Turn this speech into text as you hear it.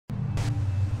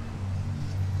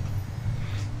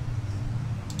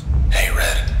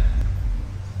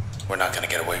We're not gonna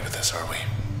get away with this, are we?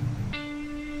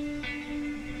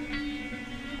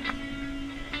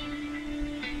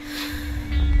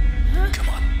 Come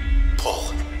on,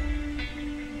 pull.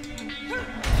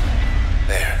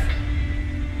 There.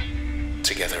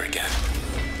 Together again.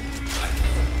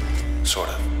 Sort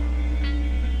of.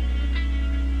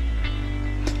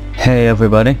 Hey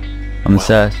everybody, I'm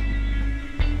the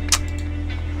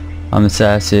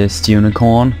sassiest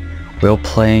unicorn. We're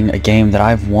playing a game that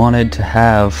I've wanted to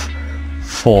have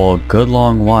for a good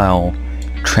long while,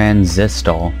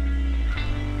 Transistor.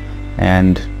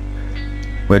 And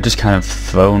we're just kind of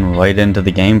thrown right into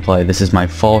the gameplay. This is my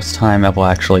first time ever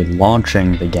actually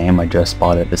launching the game. I just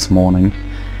bought it this morning.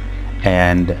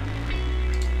 And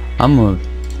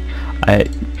I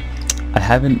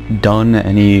haven't done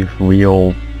any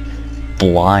real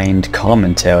blind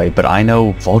commentary, but I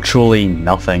know virtually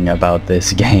nothing about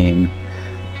this game.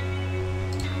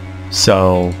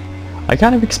 So I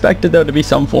kind of expected there to be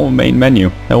some form of main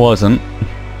menu. There wasn't.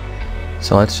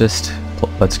 So let's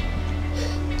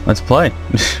play.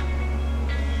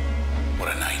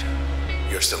 What a night.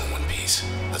 You're still in one piece.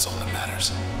 That's all that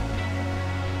matters.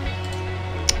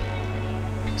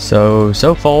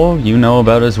 So far, you know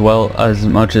about as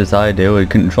much as I do. It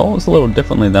controls a little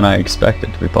differently than I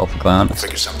expected, to be perfectly honest.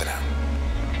 We'll figure something out.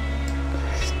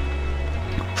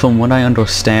 From what I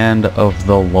understand of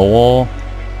the lore,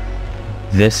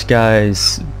 this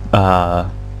guy's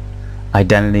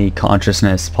identity,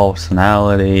 consciousness,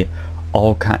 personality,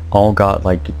 all got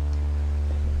like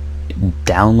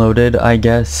downloaded, I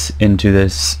guess, into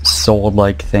this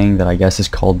sword-like thing that I guess is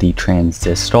called the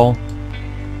Transistor.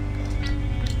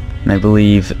 And I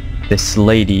believe this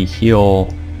lady here...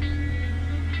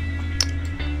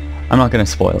 I'm not gonna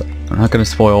spoil it. I'm not gonna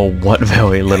spoil what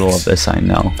very little of this I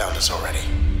know. Found us already.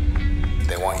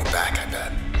 They want you back, I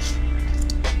bet.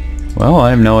 Well,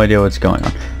 I have no idea what's going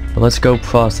on. But let's go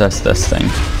process this thing.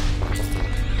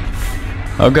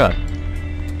 Oh god.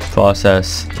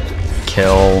 Process.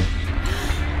 Kill.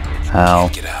 Ow.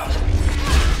 Get out.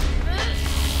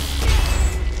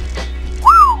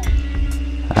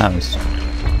 That was...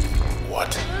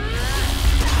 What?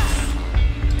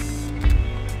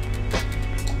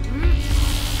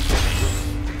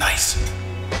 Nice.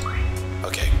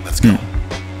 Okay, let's go.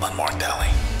 Unmarked alley.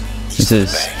 This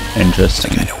is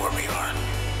interesting. I know where we are.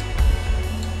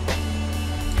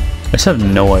 I just have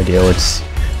no idea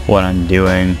what I'm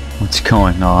doing, what's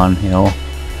going on, you know.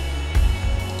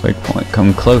 Wait,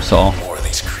 come closer. More of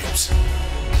these creeps.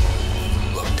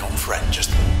 Look, don't fret,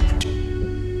 just...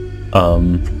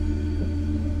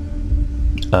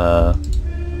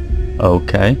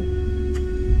 Okay.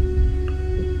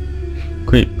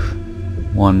 Creep.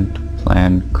 One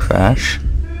plan crash.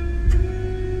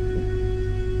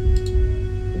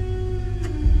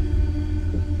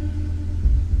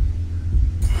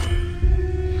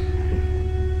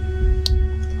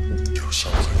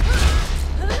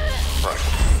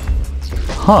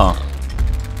 Huh.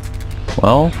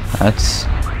 Well, that's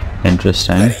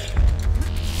interesting.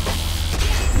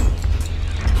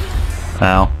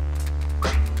 Ow.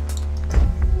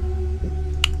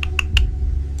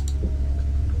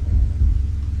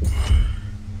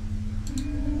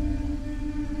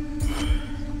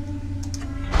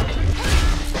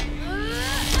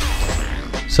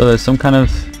 So there's some kind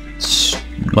of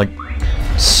like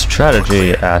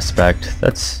strategy aspect.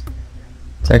 It's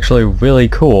actually really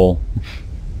cool.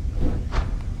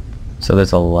 So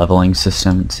there's a leveling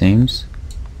system, it seems.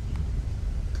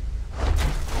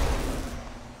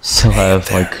 Still have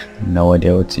like no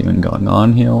idea what's even going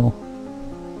on here.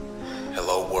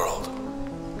 Hello, world.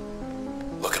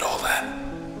 Look at all that.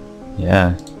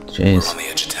 Yeah, jeez. We're on the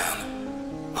edge of town,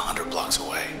 100 blocks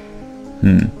away.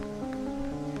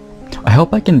 I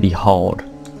hope I can be hauled.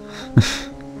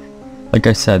 Like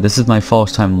I said, this is my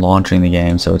first time launching the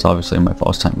game, so it's obviously my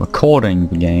first time recording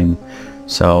the game.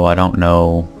 So I don't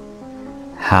know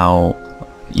how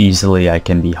easily I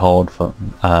can be hauled for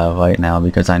right now,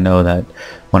 because I know that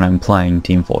when I'm playing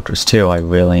Team Fortress 2, I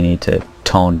really need to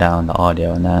tone down the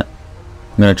audio and that.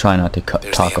 I'm gonna try not to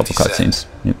talk over cutscenes.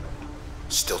 Yep.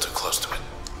 Still too close to it.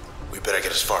 We better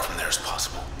get as far from there as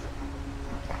possible.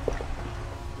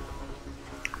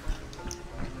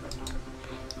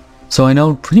 So I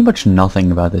know pretty much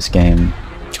nothing about this game.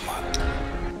 Come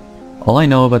on. All I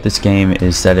know about this game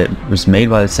is that it was made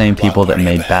by the same people that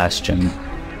made Bastion.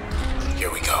 Here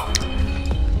we go.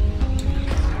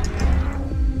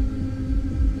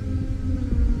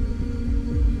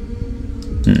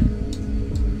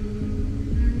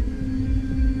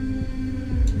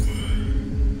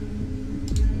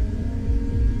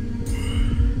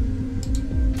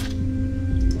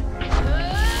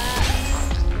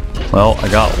 Well, I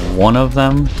got one of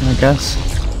them, I guess.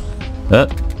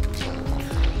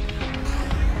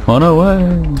 Run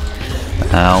away!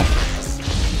 Ow.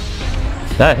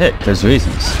 That hit, there's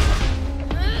reasons.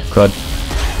 Good.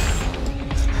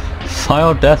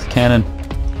 Fire death cannon.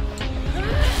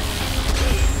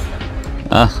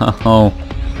 Oh.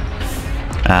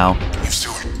 Ow.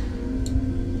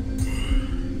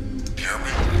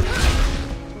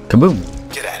 Kaboom!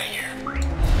 Get out of here.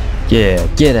 Yeah,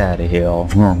 get out of here.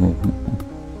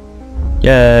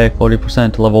 Yay,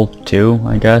 40% to level 2,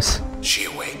 I guess. She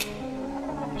awake?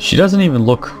 She doesn't even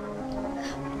look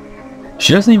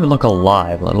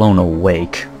alive, let alone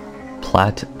awake.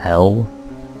 Plat L?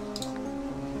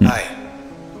 Hi.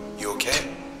 You okay?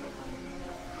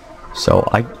 So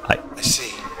I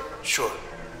see. Sure.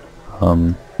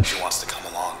 She wants to come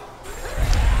along.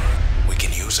 We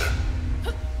can use her.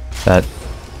 That...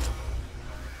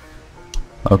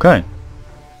 Okay.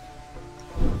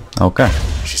 Okay.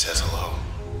 She says hello.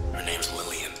 Her name's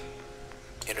Lillian.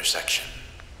 Intersection.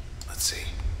 Let's see.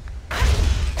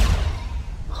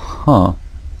 Huh.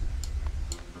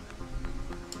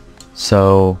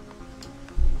 So...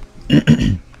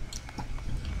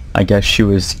 I guess she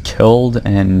was killed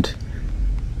and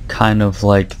kind of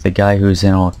like the guy who's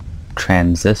in a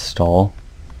transistor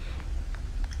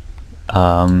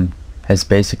has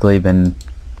basically been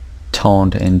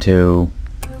turned into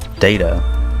data.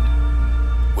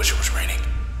 Wish it was raining.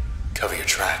 Cover your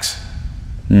tracks.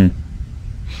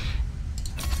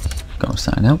 Go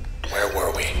sign out. Where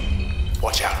were we?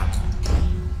 Watch out.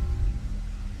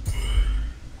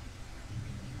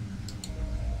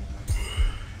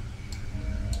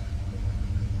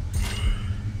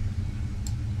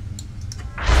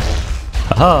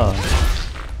 Aha!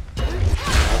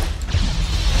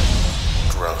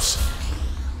 Gross.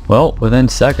 Well, within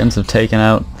seconds of taking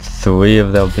out three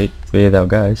of their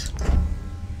guys.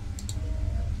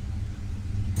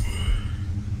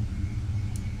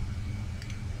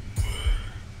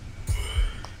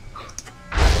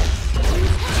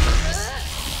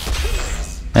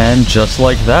 And just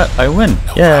like that, I win.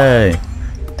 Yay!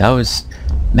 That was...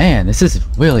 Man, this is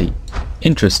really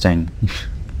interesting.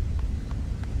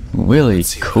 Really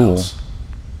cool.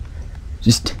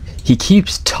 Just... He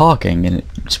keeps talking and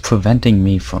it's preventing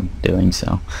me from doing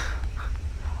so.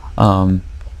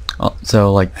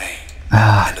 So like...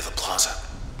 End of the plaza.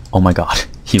 Oh my god.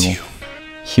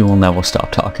 He will never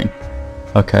stop talking.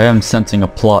 Okay, I'm sensing a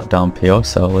plot dump here,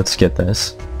 so let's get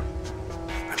this.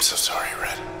 I'm so sorry,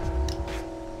 Red.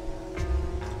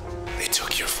 They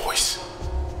took your voice.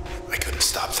 I couldn't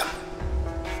stop them.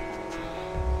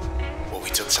 Well, we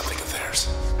took something of theirs.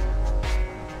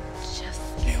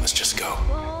 Hey, let's just go.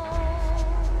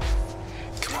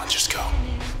 Come on, just go.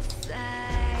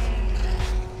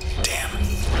 Damn.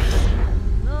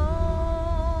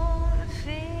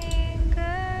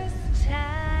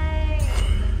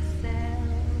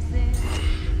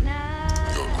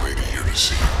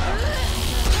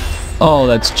 Oh,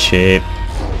 that's cheap.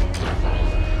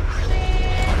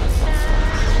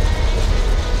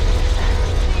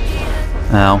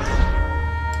 Ow.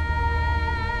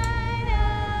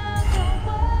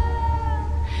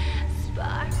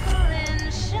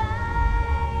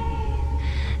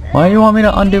 Why do you want me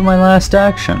to undo my last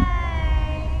action?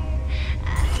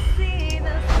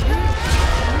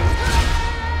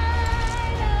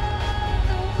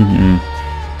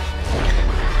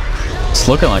 It's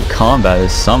looking like combat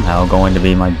is somehow going to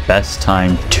be my best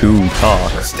time to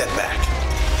talk. Step back.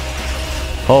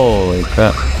 Holy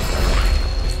crap.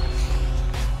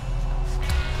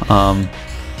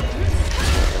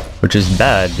 Which is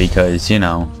bad because, you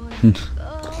know,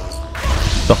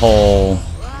 the whole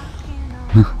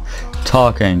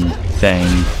talking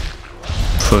thing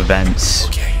prevents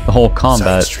the whole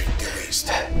combat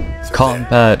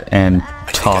and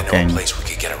talking.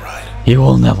 He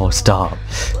will never stop.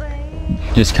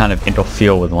 Just kind of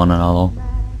interfere with one another.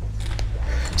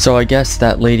 So I guess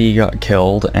that lady got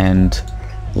killed, and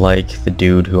like the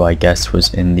dude who I guess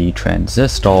was in the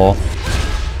transistor,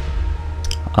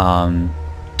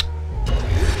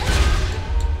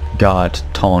 got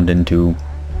turned into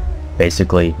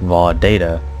basically raw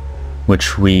data,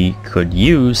 which we could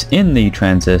use in the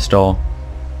transistor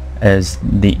as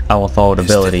our third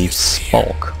ability,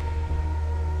 Spark.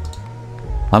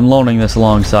 I'm loaning this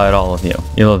alongside all of you.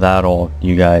 Either that or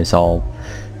you guys all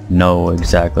know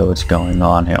exactly what's going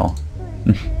on here.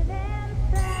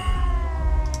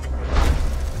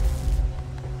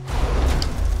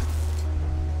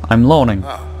 I'm loaning.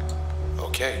 Oh,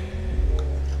 okay.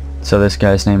 So this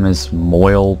guy's name is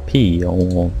Moyle P,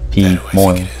 or P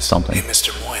Moyle something. Hey,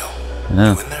 Mr. Moyle.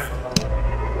 Yeah. You in there?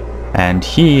 And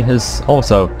he has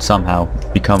also somehow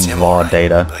become raw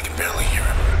data. I can barely hear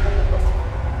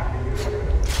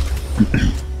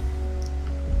him.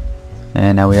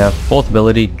 And now we have fourth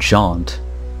ability, Jaunt.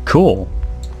 Cool.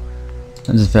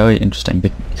 This is very interesting.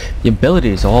 The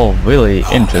abilities are all really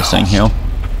interesting here.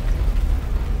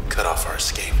 Cut off our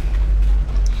escape.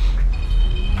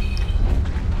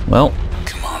 Well.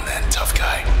 Come on then, tough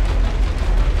guy.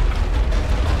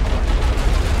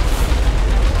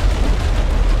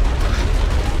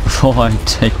 Before I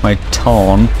take my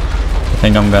tone, I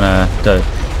think I'm gonna do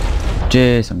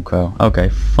Jason Crow. Okay,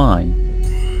 fine.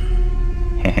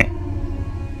 Heh.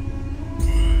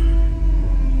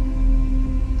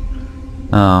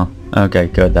 Oh, okay,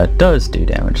 good. That does do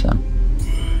damage then.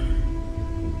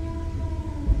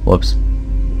 Whoops.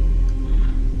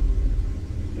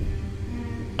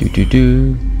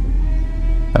 Do.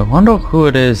 I wonder who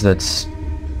it is that's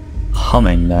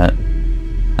humming that.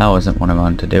 That wasn't what I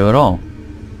wanted to do at all.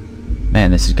 Man,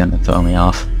 this is gonna throw me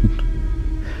off.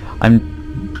 I'm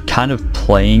kind of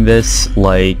playing this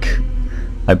like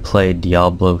I played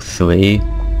Diablo 3.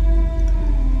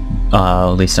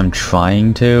 At least I'm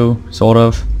trying to, sort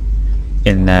of.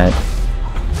 In that,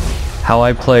 how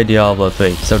I play Diablo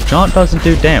 3. So Jaunt doesn't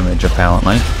do damage,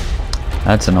 apparently.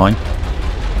 That's annoying.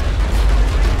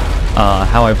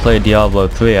 How I play Diablo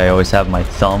 3, I always have my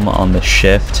thumb on the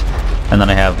shift, and then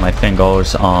I have my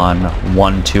fingers on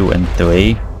 1, 2, and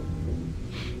 3.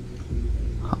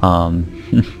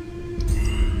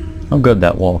 How good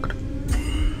that walked.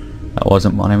 That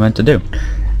wasn't what I meant to do.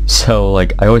 So,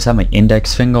 like, I always have my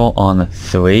index finger on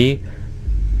 3,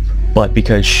 but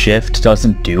because shift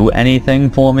doesn't do anything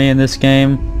for me in this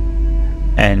game,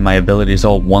 and my abilities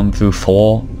are 1 through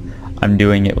 4, I'm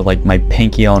doing it with, like, my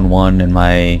pinky on 1 and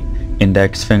my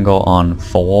index finger on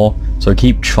 4. So I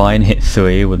keep trying to hit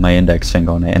 3 with my index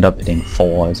finger, and I end up hitting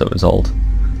 4 as a result.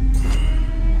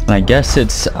 And I guess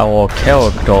it's our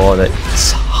character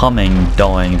that's humming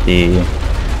during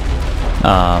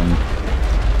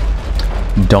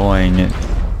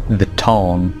the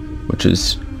tone, which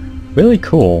is really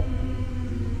cool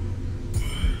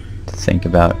to think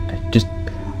about.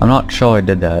 I'm not sure I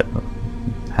did that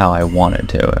how I wanted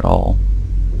to at all.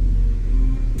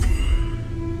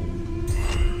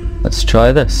 Let's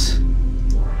try this.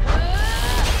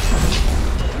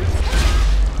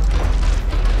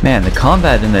 Man, the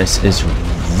combat in this is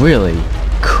really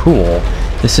cool.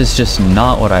 This is just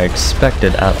not what I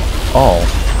expected at all.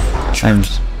 I'm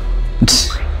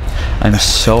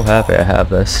so happy I have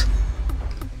this.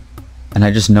 And I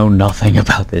just know nothing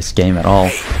about this game at all.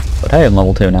 But hey, I'm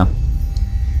level 2 now.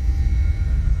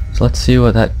 So let's see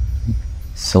what that...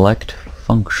 Select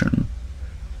function.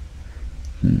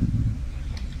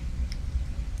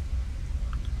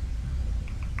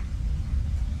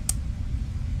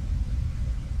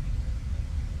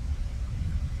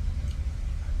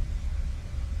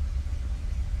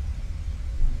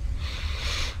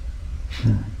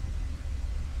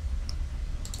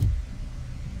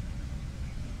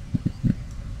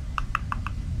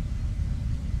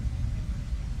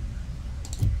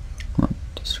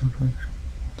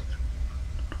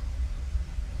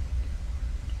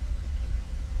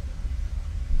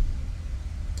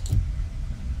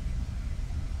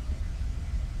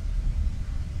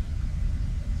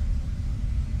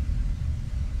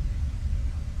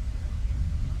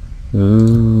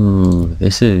 Ooh,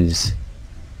 this is...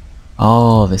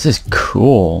 Oh, this is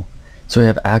cool. So we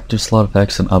have active slot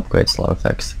effects and upgrade slot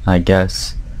effects. I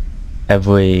guess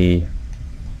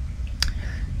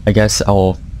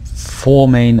our 4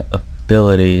 main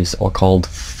abilities are called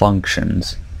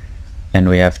functions. And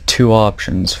we have 2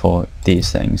 options for these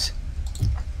things.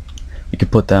 We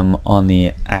could put them on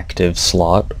the active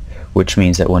slot, which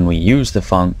means that when we use the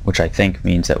function,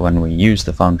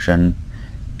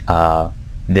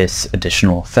 this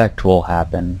additional effect will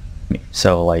happen.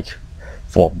 So, like,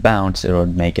 for bounce, it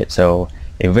would make it so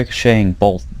a ricocheting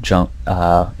bolt jump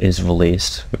is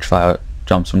released, which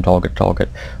jumps from target to target.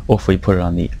 Or if we put it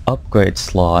on the upgrade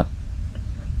slot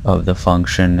of the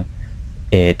function,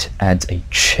 it adds a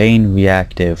chain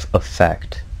reactive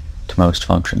effect to most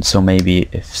functions. So maybe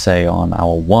if, say, on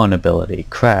our 1 ability,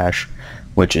 Crash,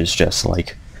 which is just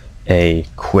like a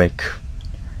quick,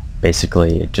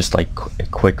 basically just like a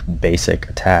quick basic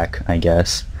attack, I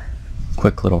guess,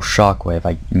 quick little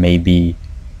shockwave, maybe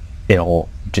it'll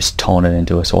just tone it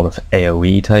into a sort of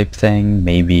AoE type thing.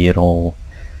 Maybe it'll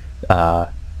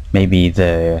maybe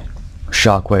the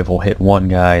shockwave will hit one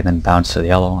guy and then bounce to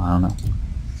the other one. I don't know.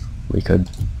 We could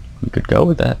go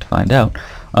with that to find out.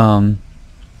 And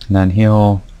then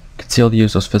he'll conceal the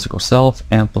user's physical self,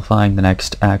 amplifying the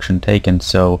next action taken.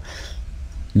 So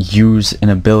use an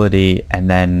ability and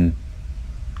then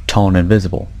turn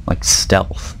invisible, like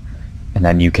stealth, and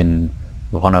then you can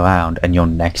run around and your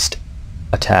next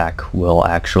attack will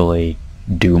actually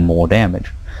do more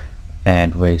damage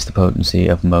and raise the potency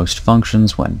of most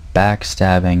functions when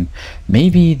backstabbing.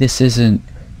 Maybe this isn't,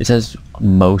 it says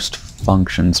most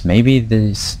functions, maybe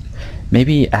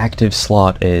active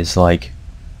slot is like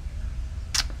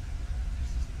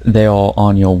they are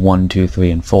on your 1, 2, 3,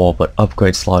 and 4, but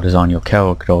upgrade slot is on your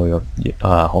character or your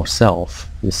herself,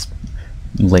 this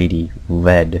lady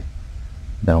Red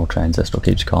that old Transistor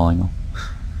keeps calling her.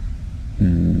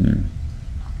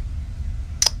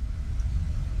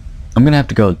 I'm gonna have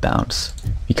to go with bounce,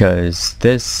 because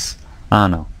this, I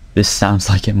don't know, this sounds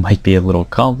like it might be a little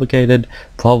complicated,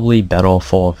 probably better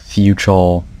for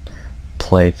future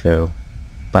playthrough.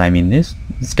 But I mean, it's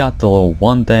got the little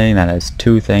one thing that has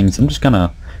two things. I'm just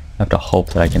gonna have to hope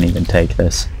that I can even take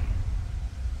this.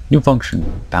 New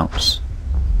function, bounce.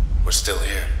 We're still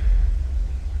here.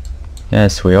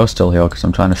 Yes, we are still here because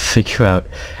I'm trying to figure out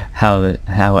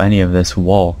how any of this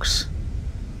works.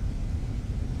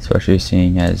 Especially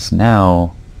seeing as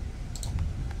now...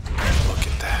 Look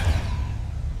at that.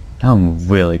 Now I'm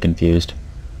really confused.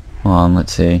 Hold on,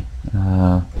 let's see.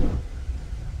 No,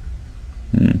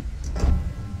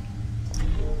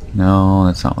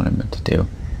 that's not what I meant to do.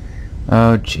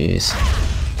 Oh, jeez.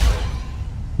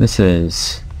 This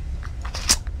is...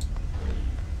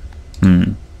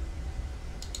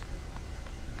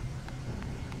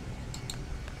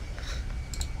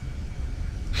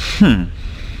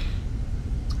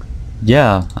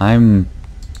 Yeah, I'm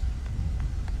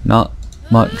not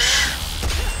much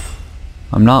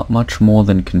more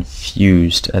than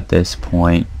confused at this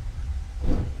point.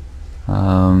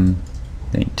 The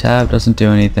tab doesn't do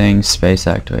anything, space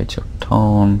activates your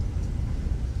tone.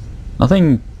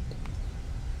 Nothing.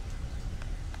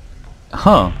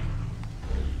 Huh.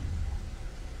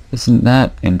 Isn't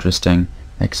that interesting?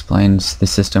 Explains the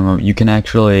system. You can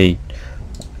actually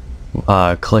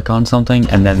click on something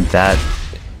and then that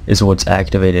is what's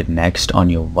activated next on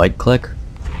your right click.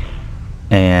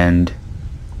 And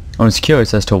I was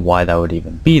curious as to why that would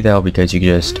even be there, because you could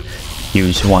just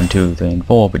use 1, 2, 3, and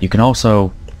 4, but you can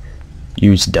also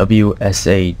use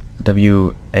WASD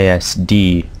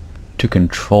to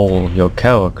control your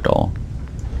character,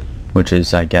 which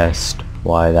is, I guess,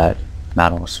 why that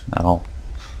matters at all.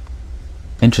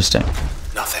 Interesting.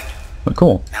 Nothing. But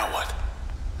cool. Now what?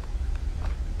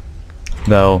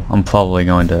 Though, I'm probably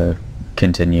going to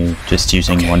continue just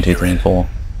using Okay, 1, 2, you're 3, and in. 4.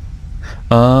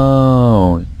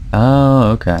 Oh.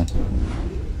 Oh, okay. I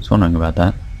was wondering about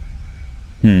that.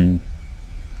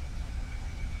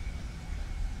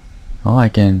 Oh, I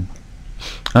can...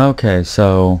 Okay,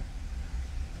 so...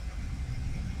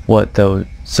 What though?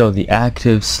 So the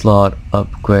active slot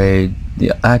upgrade...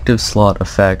 The active slot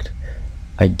effect,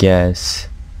 I guess,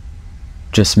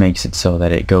 just makes it so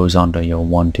that it goes onto your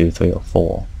 1, 2, 3, or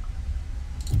 4.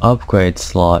 Upgrade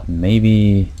slot,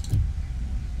 maybe...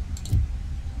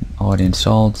 Already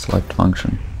installed, select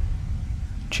function.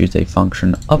 Choose a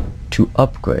function up to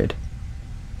upgrade.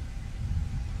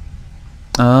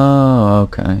 Oh,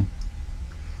 okay.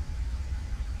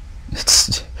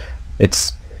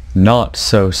 It's not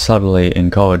so subtly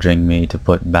encouraging me to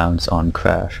put bounce on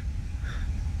crash.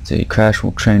 See, crash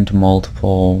will train to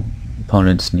multiple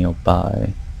opponents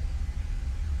nearby.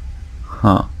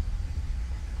 Huh.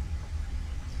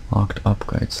 Locked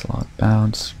upgrade slot,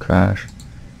 bounce, crash.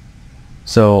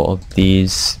 So of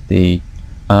these, the...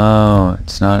 Oh,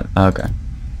 it's not... Okay.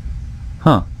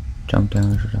 Huh. Jump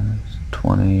damage,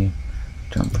 20.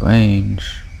 Jump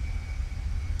range.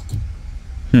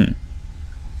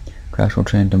 Crash will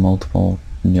train to multiple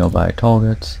nearby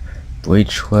targets.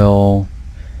 Breach will...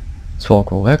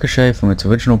 Spark will ricochet from its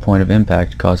original point of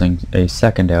impact, causing a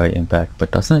secondary impact.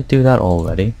 But doesn't it do that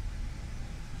already?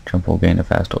 Jump will gain a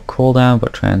faster cooldown,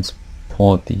 but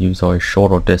transport the user a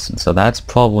shorter distance. So that's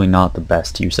probably not the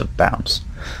best use of bounce.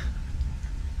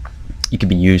 It could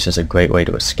be used as a great way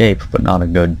to escape, but not a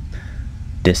good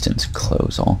distance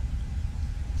closer.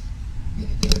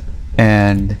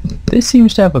 And this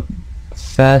seems to have a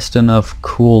fast enough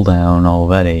cooldown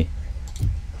already.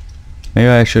 Maybe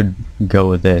I should go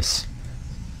with this.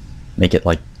 Make it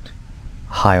like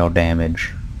higher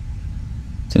damage.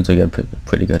 Seems like a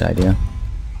pretty good idea.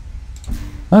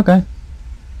 Okay.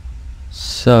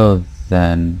 So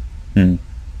then,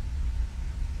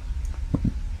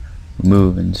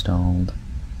 move installed.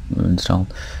 Move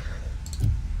installed.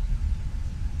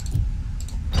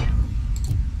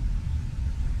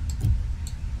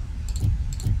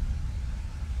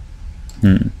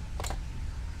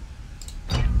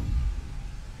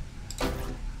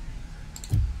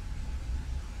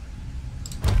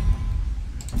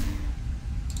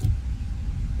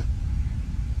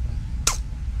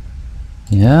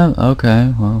 Yeah,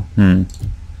 okay, well,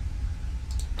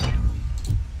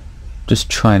 just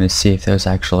trying to see if there's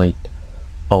actually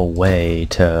a way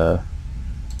to...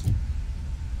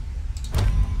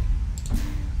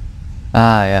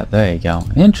 Ah, yeah, there you go.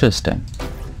 Interesting.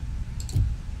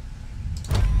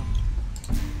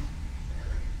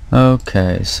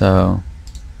 Okay, so...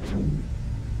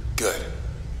 Good.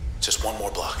 Just one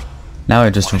more block. Now I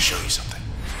just... want to show you something.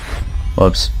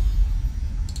 Whoops.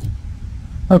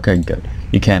 Okay, good.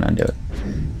 You can't undo it.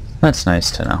 That's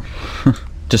nice to know.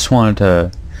 Just wanted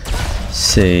to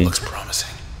see... Looks promising.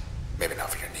 Maybe not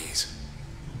for your knees.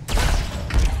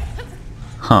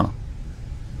 Huh.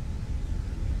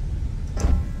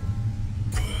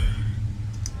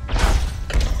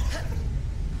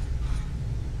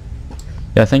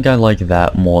 Yeah, I think I like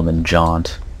that more than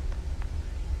Jaunt.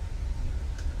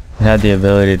 It had the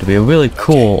ability to be a really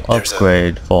cool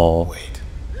upgrade for... Wait.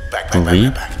 Back.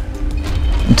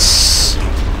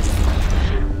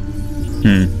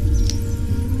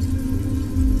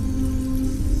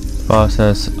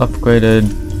 Process upgraded.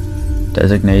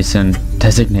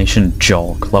 Designation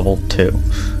Jolk level 2.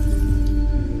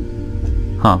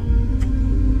 Huh.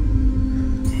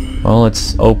 Well,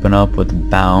 let's open up with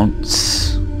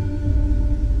Bounce.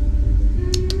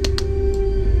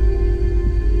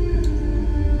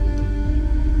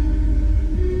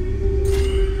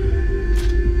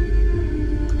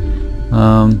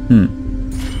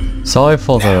 Sorry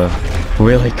for the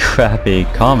really crappy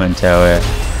commentary.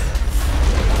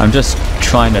 I'm just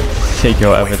trying to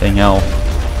figure everything out.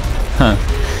 Huh.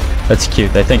 That's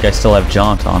cute. They think I still have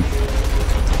Jaunt on.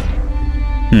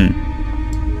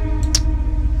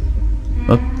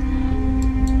 Oop.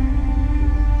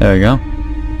 There we go.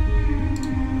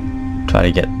 Try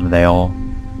to get there.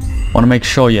 Want to make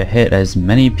sure you hit as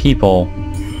many people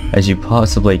as you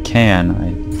possibly can,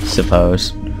 I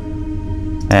suppose.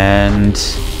 And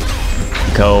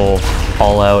go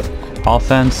all out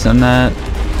offense in that.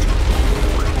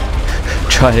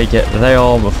 Try to get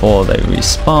there before they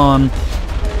respawn.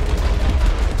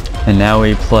 And now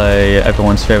we play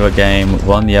everyone's favorite game,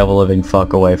 run the ever-living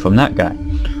fuck away from that guy.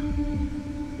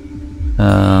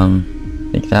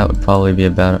 I think that would probably be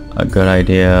about a good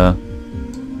idea.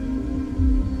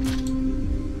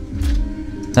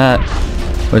 That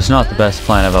was not the best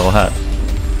plan I've ever had.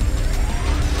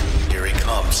 Here he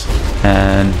comes.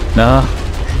 And no,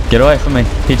 get away from me.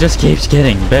 He just keeps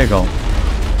getting bigger.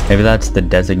 Maybe that's the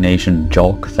designation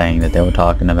Jolk thing that they were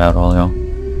talking about earlier.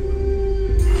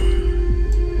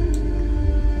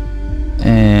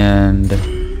 And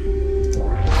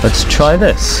let's try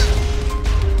this.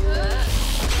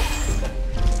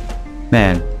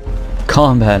 Man,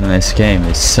 combat in this game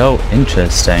is so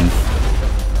interesting.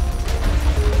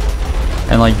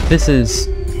 And like this is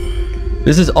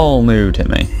all new to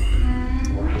me.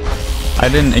 I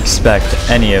didn't expect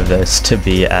any of this to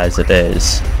be as it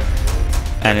is.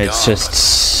 And it's just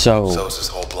so... So is this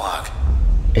whole block.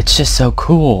 It's just so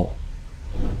cool.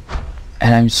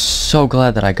 And I'm so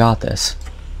glad that I got this.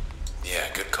 Yeah,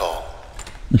 good call.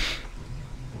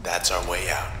 That's our way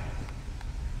out.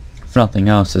 If nothing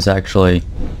else, it's actually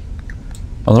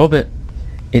a little bit...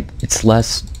 It's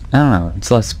less... I don't know, it's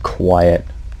less quiet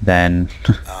than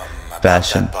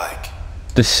Bastion. That bike.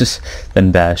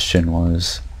 Than Bastion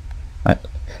was.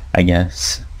 I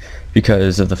guess.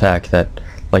 Because of the fact that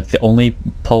like the only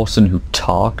person who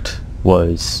talked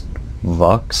was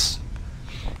Vux.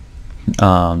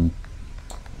 And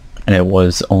it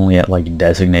was only at like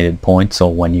designated points,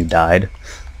 or when you died.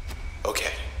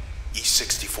 Okay,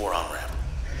 E64 on-ramp.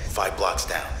 5 blocks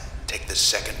down. Take the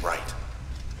second right.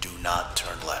 Do not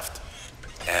turn left.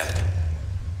 And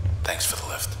thanks for the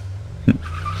lift.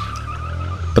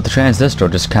 But the transistor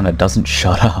just kind of doesn't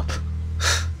shut up.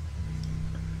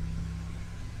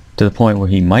 To the point where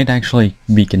he might actually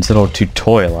be considered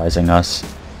tutorializing us.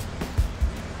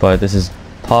 But this is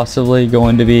possibly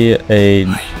going to be a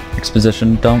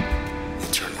exposition dump. You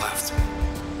turn left.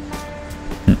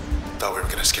 Thought we were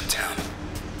gonna skip town.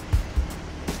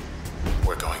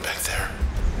 We're going back there.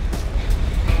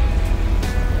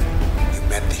 You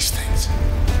met these things.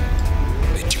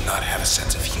 They do not have a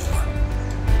sense of humor.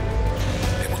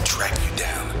 They will track you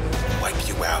down, wipe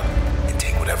you out, and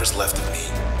take whatever's left of me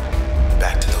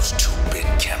back to those 2-bit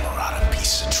Camerata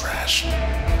pieces of trash.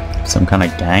 Some kind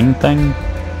of gang thing?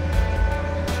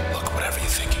 Look, whatever you're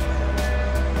thinking,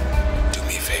 do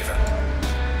me a favor.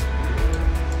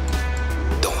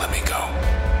 Don't let me go.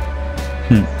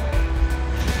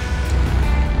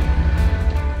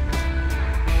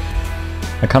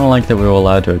 I kind of like that we were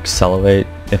allowed to accelerate,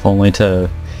 if only to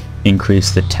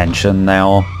increase the tension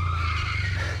now.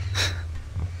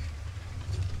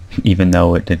 even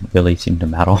though it didn't really seem to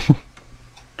matter.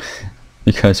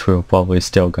 Because we were probably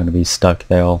still going to be stuck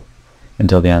there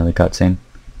until the end of the cutscene.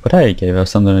 But hey, it gave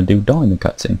us something to do during the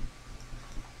cutscene.